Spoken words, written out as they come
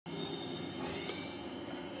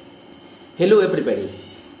Hello everybody,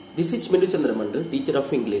 this is Minu Chandramandal, teacher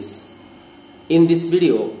of English. In this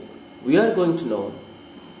video, we are going to know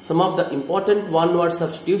some of the important one-word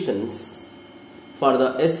substitutions for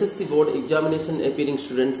the SSC board examination appearing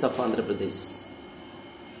students of Andhra Pradesh.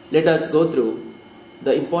 Let us go through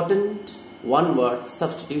the important one-word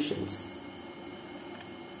substitutions.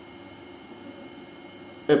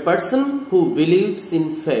 A person who believes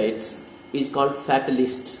in fate is called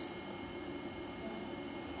fatalist.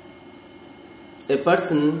 A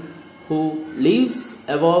person who lives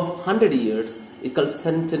above 100 years is called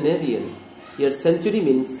centenarian. Here century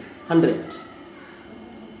means 100.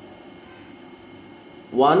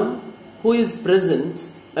 One who is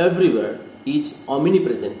present everywhere is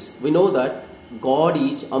omnipresent. We know that God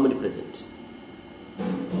is omnipresent.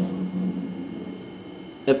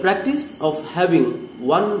 A practice of having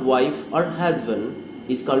one wife or husband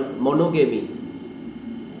is called monogamy.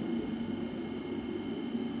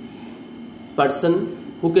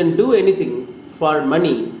 Person who can do anything for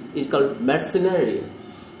money is called mercenary.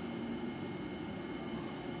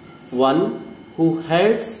 One who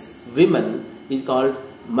hates women is called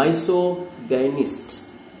misogynist.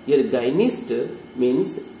 Here gynist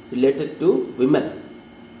means related to women.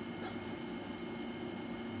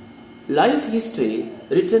 Life history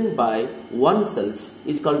written by oneself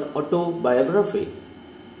is called autobiography.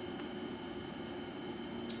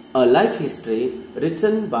 A life history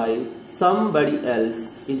written by somebody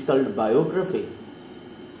else is called biography.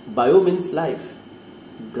 Bio means life.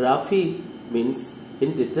 Graphy means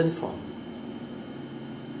in written form.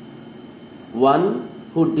 One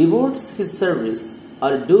who devotes his service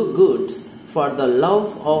or do good for the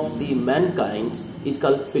love of the mankind is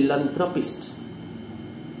called philanthropist.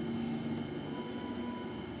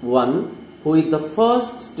 One who is the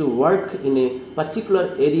first to work in a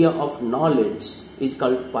particular area of knowledge is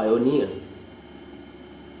called pioneer.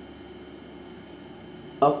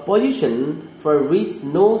 A position for which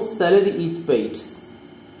no salary is paid,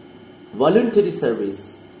 voluntary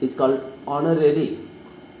service, is called honorary.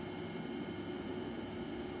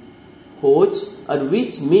 Which or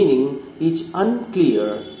which meaning is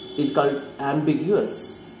unclear is called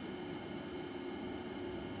ambiguous.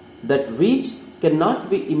 That which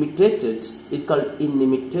cannot be imitated is called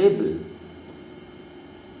inimitable.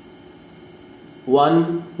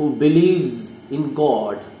 One who believes in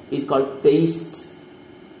God is called theist.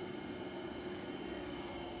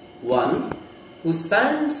 One who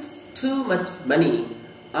spends too much money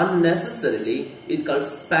unnecessarily is called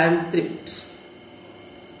spendthrift.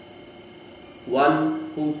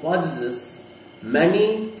 One who possesses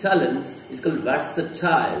many talents is called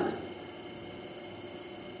versatile.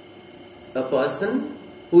 A person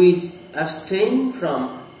who is abstained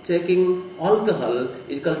from taking alcohol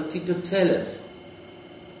is called teetotaler.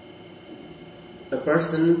 A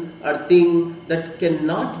person or thing that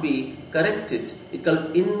cannot be corrected is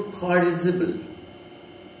called incorrigible.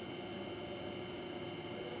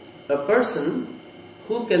 A person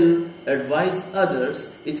who can advise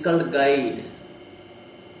others is called guide.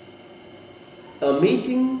 A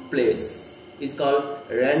meeting place is called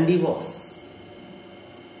rendezvous.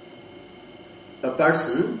 A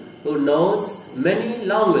person who knows many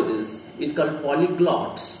languages is called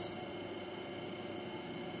polyglot.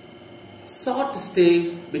 Short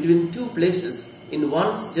stay between two places in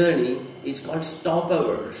one's journey is called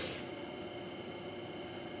stopover.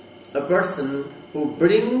 A person who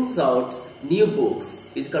brings out new books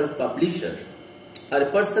is called publisher. Or a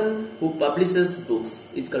person who publishes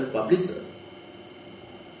books is called publisher.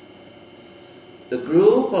 A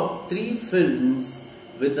group of 3 films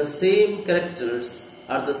with the same characters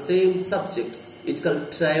or the same subjects is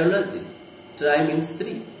called trilogy. Tri means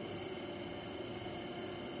 3.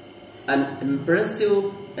 An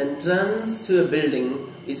impressive entrance to a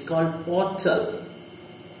building is called portal.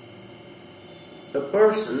 A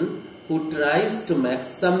person who tries to make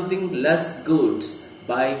something less good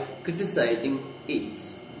by criticizing it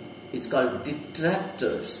is called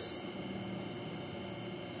detractors.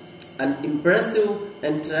 An impressive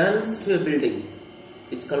entrance to a building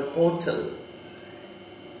is called portal.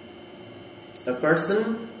 A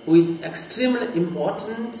person who is extremely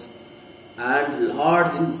important and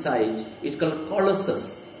large in size is called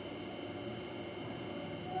colossus.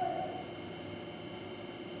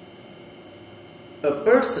 A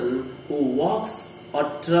person who walks or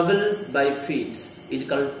travels by feet is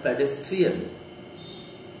called pedestrian.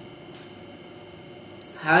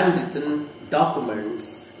 Handwritten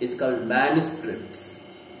documents is called manuscripts.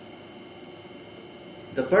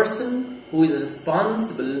 The person who is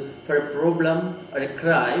responsible for a problem or a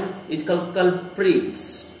crime is called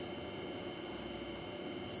culprits.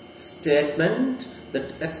 Statement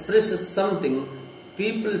that expresses something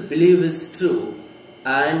people believe is true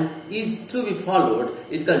and is to be followed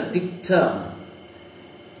is called dictum.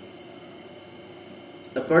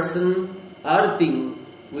 A person or thing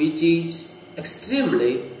which is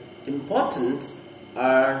extremely important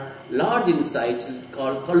or large in size is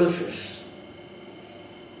called colossus.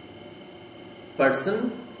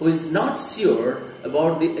 Person who is not sure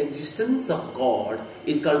about the existence of God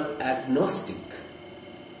is called agnostic.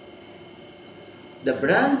 The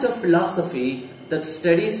branch of philosophy that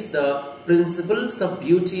studies the principles of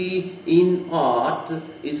beauty in art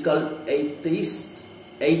is called aesthetics.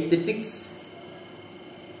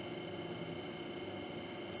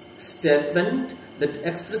 Statement that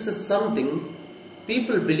expresses something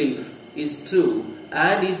people believe is true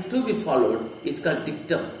and is to be followed is called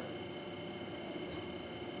dictum.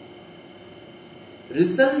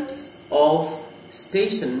 Result of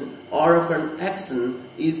station or of an action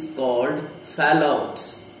is called fallout.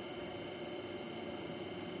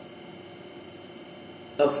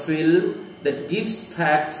 A film that gives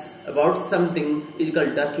facts about something is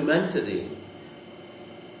called documentary.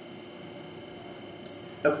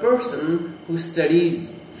 A person who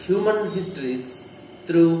studies human histories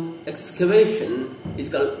through excavation is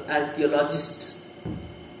called archaeologist.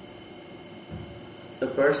 A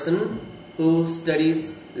person who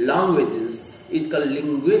studies languages is called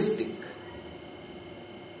linguistic.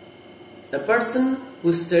 A person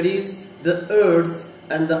who studies the earth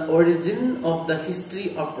and the origin of the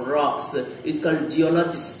history of rocks is called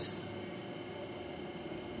geologist.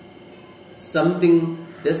 Something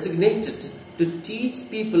designated to teach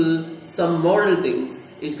people some moral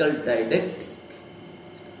things is called didactic.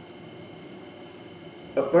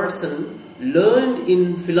 A person learned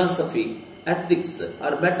in philosophy, ethics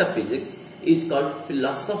or metaphysics is called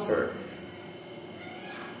philosopher.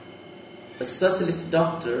 A specialist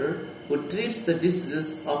doctor who treats the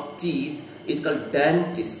diseases of teeth is called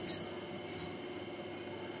dentist.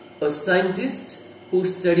 A scientist who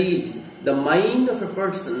studies the mind of a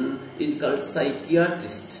person is called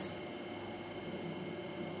psychiatrist.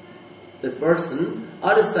 A person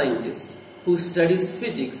or a scientist who studies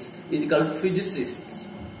physics is called physicist.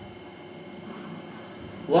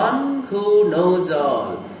 One who knows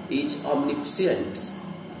all is omniscient.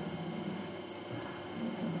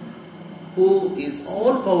 Who is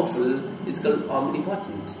all-powerful is called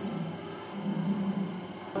omnipotent.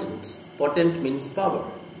 Potent means power.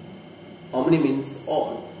 Omni means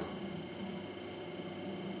all.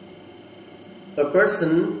 A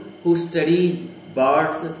person who studies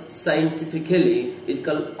birds scientifically is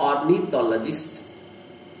called ornithologist.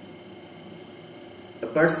 A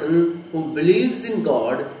person who believes in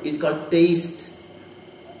God is called theist.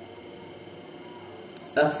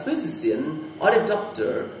 A physician or a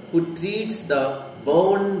doctor who treats the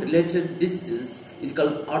bone-related diseases is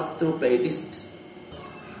called orthopedist.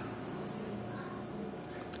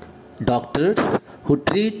 Doctors who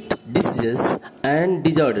treat diseases and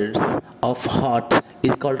disorders of heart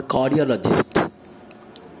is called cardiologist.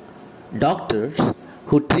 Doctors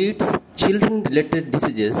who treats children-related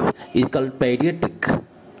diseases is called pediatric.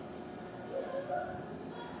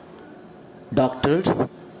 Doctors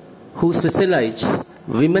who specialize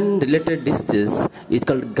women-related diseases is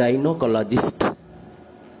called gynecologist.